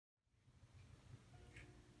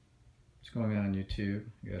What's going on YouTube?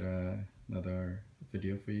 Got another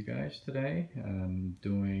video for you guys today. I'm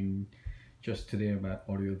doing just today about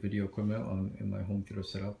audio video equipment in my home theater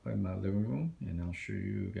setup in my living room, and I'll show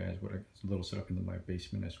you guys what a little setup into my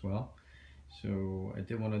basement as well. So I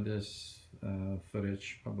did one of this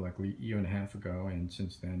footage probably like a year and a half ago, and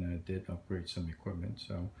since then I did upgrade some equipment.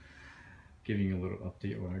 So giving you a little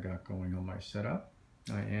update what I got going on my setup.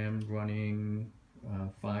 I am running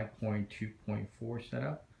 5.2.4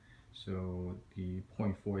 setup. So the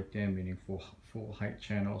 0.4 then meaning full height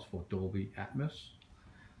channels for Dolby Atmos.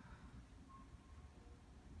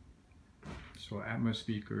 So Atmos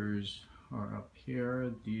speakers are up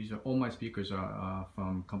here. These are all my speakers are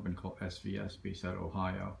from a company called SVS based out of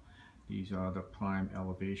Ohio. These are the prime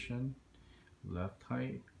elevation, left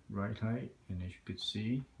height, right height, and as you could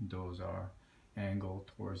see, those are angled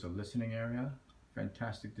towards the listening area.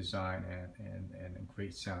 Fantastic design and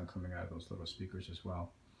great sound coming out of those little speakers as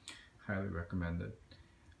well. Highly recommended.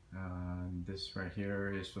 This right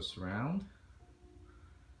here is for surround,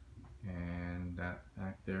 and that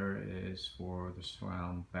back there is for the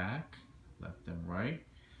surround back, left and right.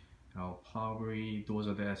 Those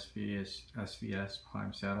are the SVS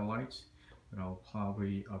prime satellites, but I'll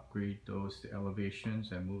probably upgrade those to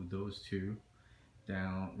elevations and move those two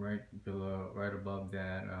down right above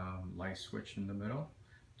that light switch in the middle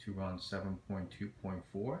to run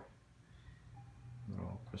 7.2.4.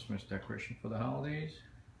 Little Christmas decoration for the holidays.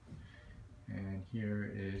 And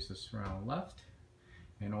here is the surround left,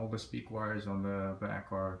 and all the speak wires on the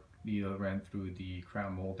back are either ran through the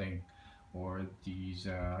crown molding or these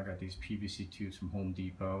I got these PVC tubes from Home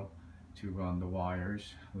Depot to run the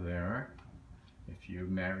wires there. If you're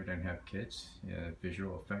married and have kids,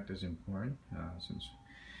 visual effect is important, since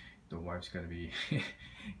the wife's got to be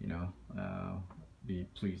be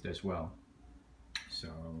pleased as well.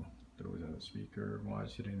 So those are the speaker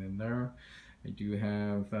wires sitting in there. I do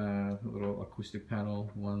have a little acoustic panel,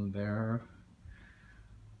 one there,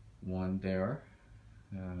 one there.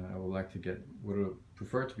 I would like to would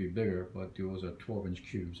prefer to be bigger, but those are 12-inch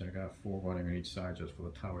cubes. I got 4 running on each side just for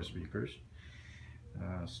the tower speakers.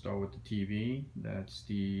 Start with the TV. That's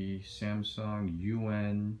the Samsung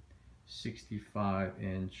UN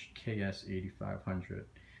 65-inch KS8500.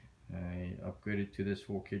 I upgraded to this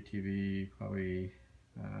 4K TV probably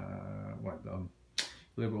a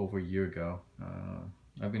little over a year ago.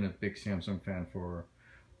 I've been a big Samsung fan for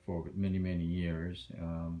many years.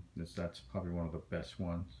 That's probably one of the best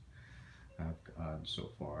ones I've gotten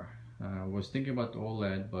so far. I was thinking about the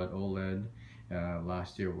OLED, but OLED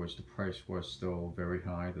last year the price was still very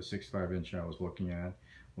high. The 65-inch I was looking at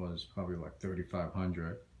was probably like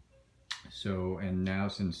 $3,500. So, and now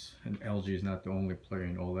since LG is not the only player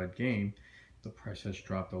in OLED game, the price has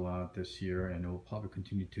dropped a lot this year, and it will probably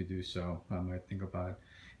continue to do so. I might think about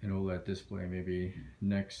an OLED display maybe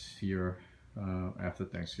next year after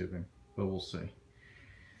Thanksgiving, but we'll see.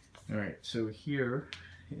 Alright, so here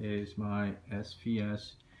is my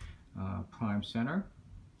SVS Prime Center.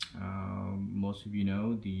 Most of you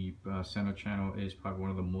know the center channel is probably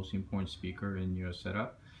one of the most important speaker in your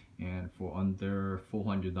setup, and for under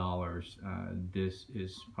 $400 this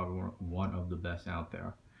is probably one of the best out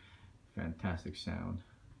there. Fantastic sound,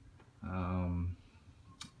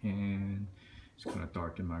 and it's kind of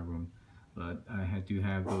dark in my room, but I do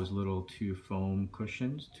have those little 2 foam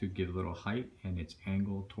cushions to give a little height, and it's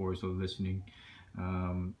angled towards the listening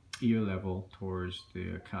ear level towards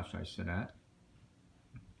the couch I sit at.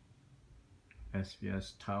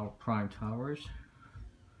 SVS Prime Towers,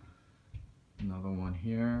 another one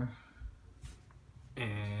here,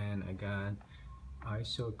 and I got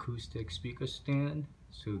ISO acoustic speaker stand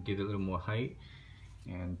to give it a little more height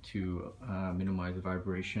and to minimize the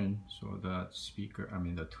vibration, so the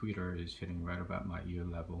the tweeter is hitting right about my ear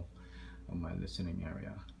level of my listening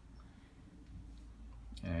area.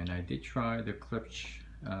 And I did try the Klipsch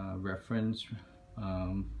reference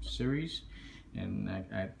series, and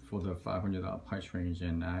for the $500 price range,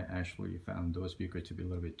 and I actually found those speakers to be a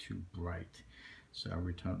little bit too bright. So I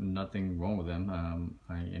returned. Nothing wrong with them.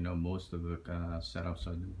 I know most of the setups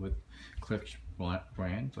are with Klipsch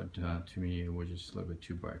brand, but to me it was just a little bit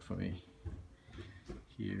too bright for me.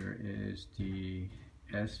 Here is the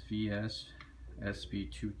SVS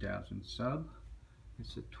SB2000 sub.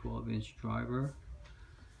 It's a 12-inch driver,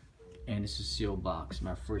 and it's a sealed box.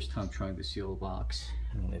 My first time trying the sealed box.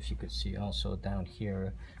 I don't know if you could see also down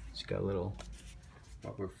here, it's got little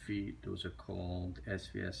rubber feet. Those are called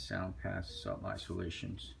SVS SoundPass sub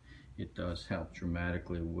isolations. It does help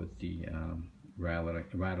dramatically with the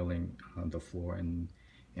rattling on the floor and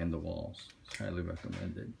the walls. It's highly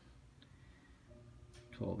recommended.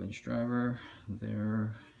 12-inch driver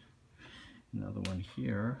there. Another one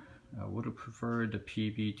here. I would have preferred the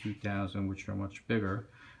PB2000, which are much bigger,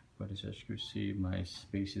 but as you can see, my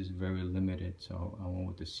space is very limited, so I went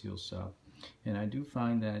with the seal sub. And I do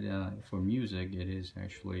find that for music, it is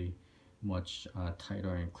actually much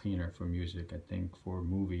tighter and cleaner for music. I think for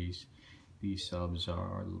movies, these subs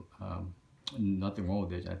are nothing wrong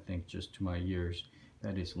with it. I think just to my ears,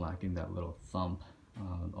 that is lacking that little thump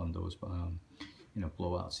on those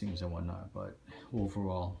blowout seams and whatnot. But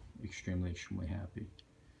overall, extremely happy.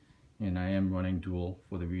 And I am running dual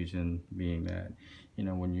for the reason being that,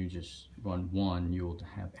 when you just run one, you'll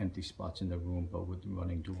have empty spots in the room, but with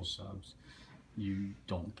running dual subs, you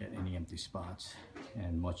don't get any empty spots,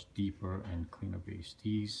 and much deeper and cleaner bass.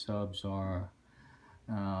 These subs are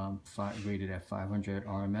rated at 500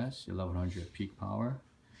 RMS, 1100 peak power,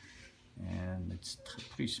 and it's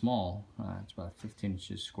pretty small. It's about 15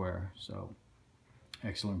 inches square, so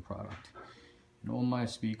excellent product. And all my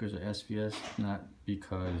speakers are SVS, not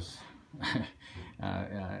because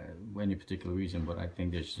any particular reason, but I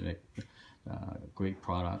think they're just great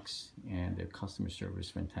products, and their customer service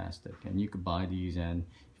is fantastic. And you could buy these, and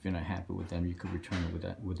if you're not happy with them, you could return it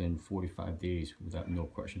within 45 days without no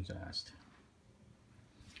questions asked.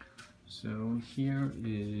 So here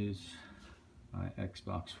is my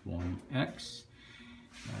Xbox One X.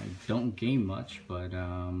 I don't game much, but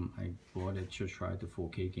I bought it to try the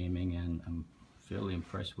 4K gaming, and I'm fairly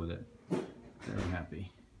impressed with it. Very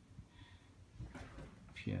happy.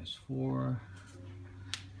 PS4,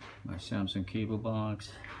 my Samsung cable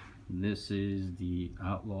box. This is the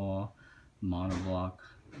Outlaw monoblock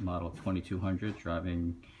model 2200,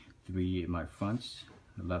 driving 3 my fronts,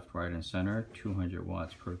 left, right, and center, 200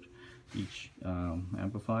 watts per each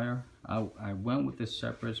amplifier. I went with the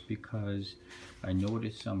separates because I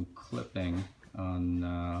noticed some clipping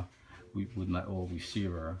on with my old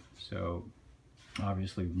receiver. So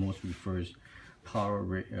obviously most reefers power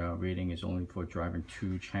rating is only for driving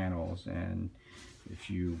 2 channels, and if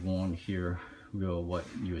you want to hear what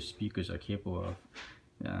your speakers are capable of,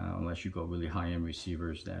 unless you go really high-end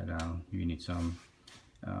receivers, that you need some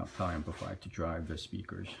power amplifier to drive the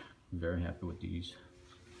speakers. Very happy with these.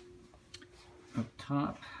 Up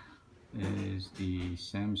top is the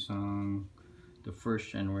Samsung, the first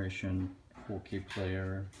generation 4K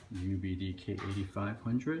player, UBD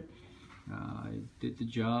K8500. It did the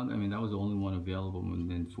job. I mean, that was the only one available when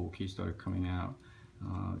then 4K started coming out.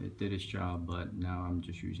 It did its job, but now I'm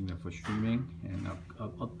just using that for streaming, and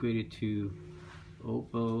I've upgraded to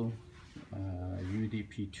Oppo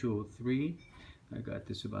UDP203. I got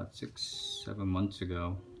this about 6-7 months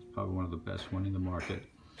ago. It's probably one of the best one in the market.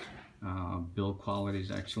 Build quality is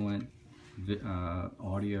excellent.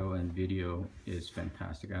 Audio and video is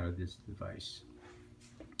fantastic out of this device.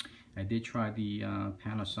 I did try the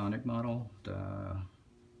Panasonic model, the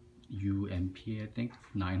UMP, I think,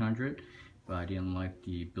 900, but I didn't like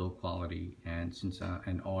the build quality, and since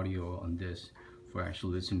an audio on this for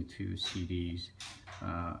actually listening to CDs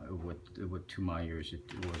to my ears, it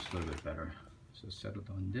was a little bit better. So settled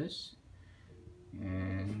on this,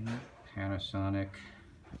 and Panasonic.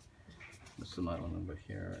 What's the model number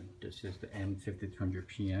here? This is the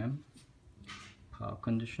M5300PM power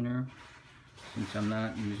conditioner. Since I'm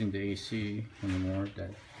not using the AC anymore,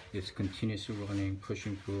 that is continuously running,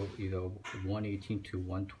 pushing through either 118 to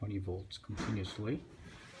 120 volts continuously,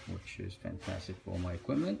 which is fantastic for all my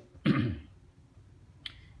equipment.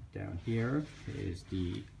 Down here is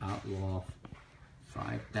the Outlaw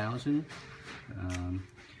 5000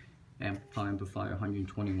 amplifier,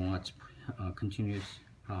 120 watts continuous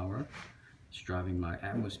power. It's driving my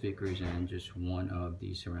Atmos speakers and just one of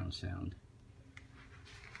the surround sound.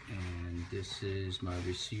 And this is my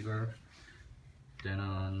receiver,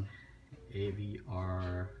 Denon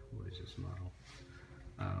AVR, what is this model?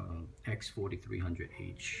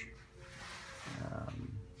 X4300H.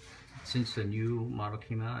 Since the new model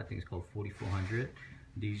came out, I think it's called 4400.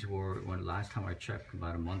 These were, when last time I checked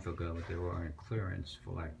about a month ago, they were on clearance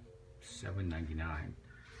for like $7.99.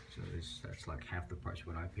 So that's like half the price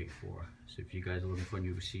what I paid for. So if you guys are looking for a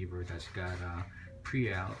new receiver that's got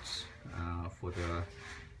pre-outs for the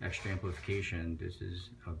extra amplification, this is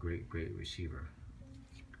a great receiver.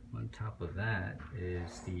 On top of that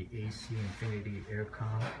is the AC Infinity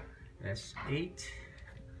Aircom S8.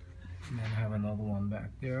 And then I have another one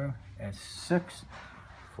back there, S6,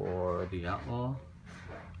 for the Outlaw.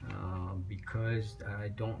 Because I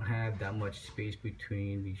don't have that much space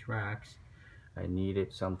between these racks, I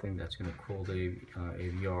needed something that's going to cool the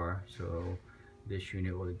AVR. So this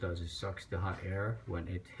unit, what it does is sucks the hot air when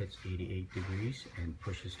it hits 88 degrees and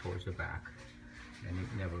pushes towards the back, and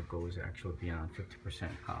it never goes actually beyond 50%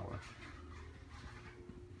 power.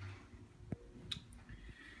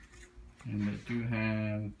 And I do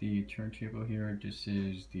have the turntable here. This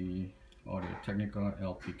is the Audio-Technica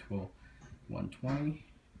LP12 120.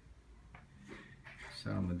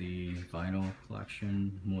 Some of the vinyl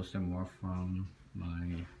collection, most of them are from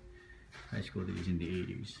my high school days in the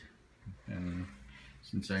 80s. And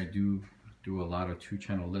since I do a lot of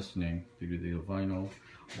 2-channel listening through the vinyl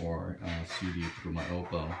or CD through my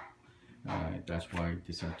elbow, that's why I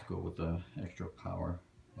decided to go with the extra power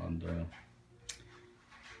on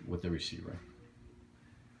with the receiver.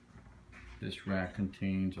 This rack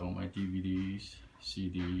contains all my DVDs,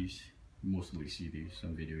 CDs, mostly CDs,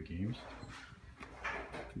 some video games.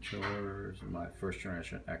 Controllers, my first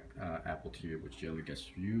generation Apple TV, which generally gets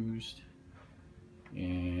used,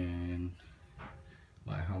 and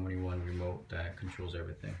my Harmony One remote that controls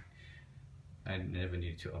everything. I never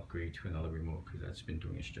need to upgrade to another remote because that's been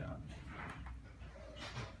doing its job.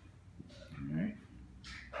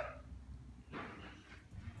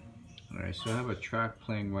 Alright, so I have a track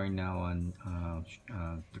playing right now on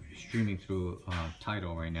streaming through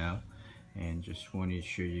Tidal right now, and just wanted to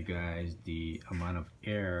show you guys the amount of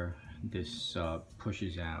air this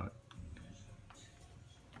pushes out.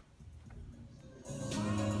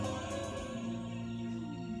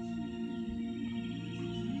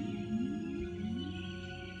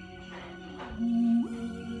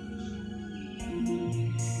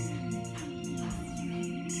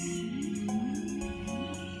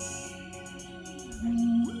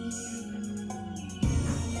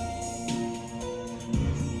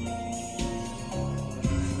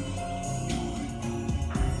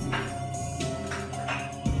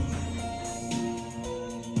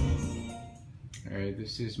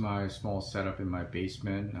 This is my small setup in my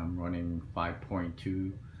basement. I'm running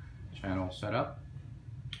 5.2 channel setup.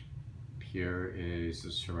 Here is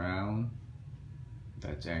the surround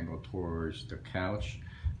that's angled towards the couch.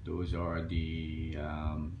 Those are the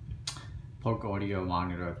Polk Audio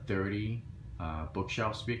Monitor 30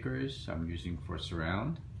 bookshelf speakers I'm using for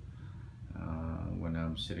surround when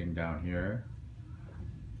I'm sitting down here.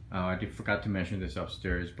 I forgot to mention this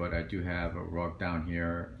upstairs, but I do have a rug down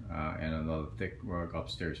here and another thick rug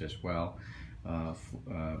upstairs as well. I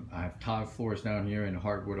have tile floors down here and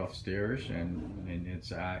hardwood upstairs, and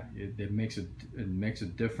it makes a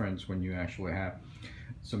difference when you actually have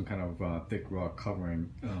some kind of thick rug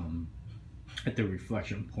covering at the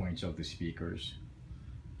reflection points of the speakers.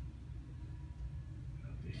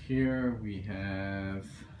 Here we have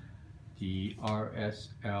the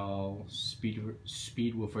RSL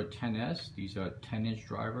Speedwoofer 10S. These are 10-inch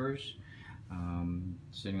drivers.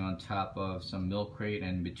 Sitting on top of some milk crate,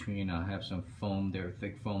 and between I have some foam there,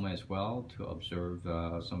 thick foam as well, to observe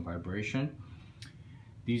some vibration.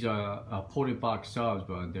 These are ported box subs,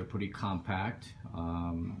 but they're pretty compact.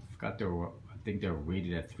 I think they're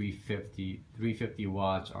rated at 350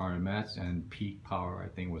 watts RMS, and peak power I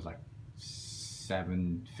think was like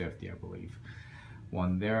 750, I believe.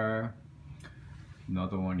 One there.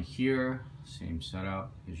 Another one here, same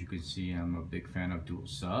setup. As you can see, I'm a big fan of dual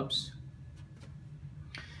subs.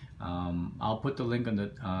 I'll put the link in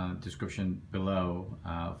the description below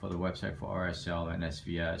for the website for RSL and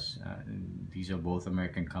SVS. These are both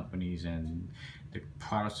American companies, and the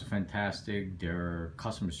products are fantastic. Their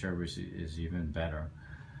customer service is even better.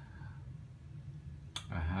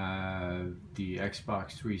 I have the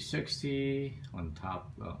Xbox 360 on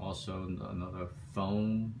top, also another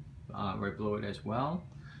foam right below it as well.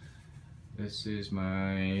 This is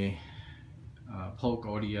my Polk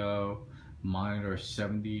Audio Monitor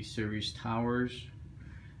 70 series towers.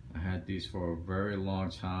 I had these for a very long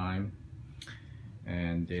time,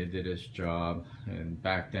 and they did its job. And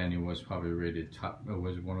back then, it was probably rated top. It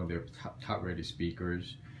was one of their top rated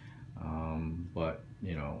speakers. But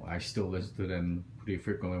you know, I still listen to them pretty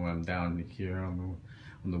frequently when I'm down here on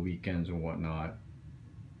the weekends and whatnot.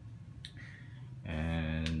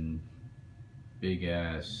 And big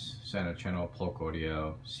ass center channel Polk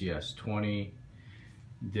Audio CS20.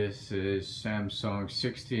 This is Samsung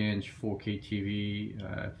 60-inch 4K TV.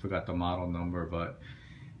 I forgot the model number, but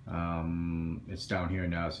it's down here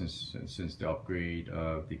now since the upgrade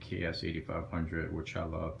of the KS8500, which I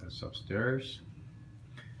love. That's upstairs.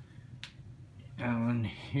 And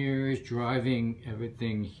here's driving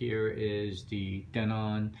everything. Here is the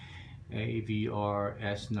Denon AVR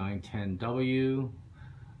S910W.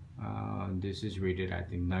 This is rated, I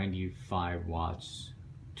think, 95 watts,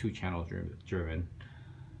 2-channel driven.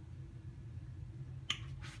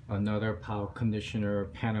 Another power conditioner,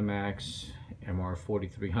 Panamax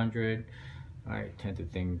MR4300. I tend to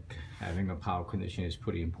think having a power conditioner is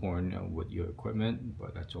pretty important with your equipment,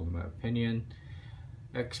 but that's only my opinion.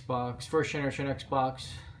 Xbox, first generation Xbox.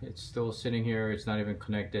 It's still sitting here. It's not even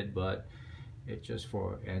connected, but it's just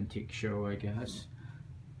for antique show, I guess.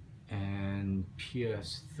 And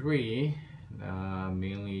PS3,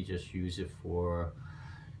 mainly just use it for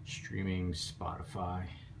streaming Spotify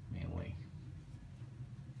mainly.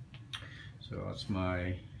 So that's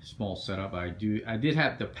my small setup. I did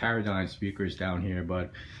have the Paradigm speakers down here,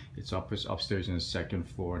 but it's upstairs in the second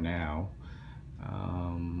floor now.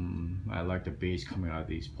 I like the bass coming out of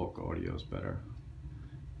these Polka audios better.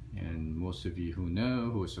 And most of you who know,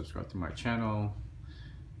 who subscribe to my channel,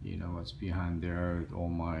 you know what's behind there, all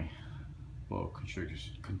my boa constrictor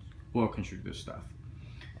stuff.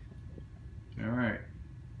 Alright,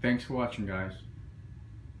 thanks for watching, guys.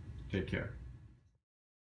 Take care.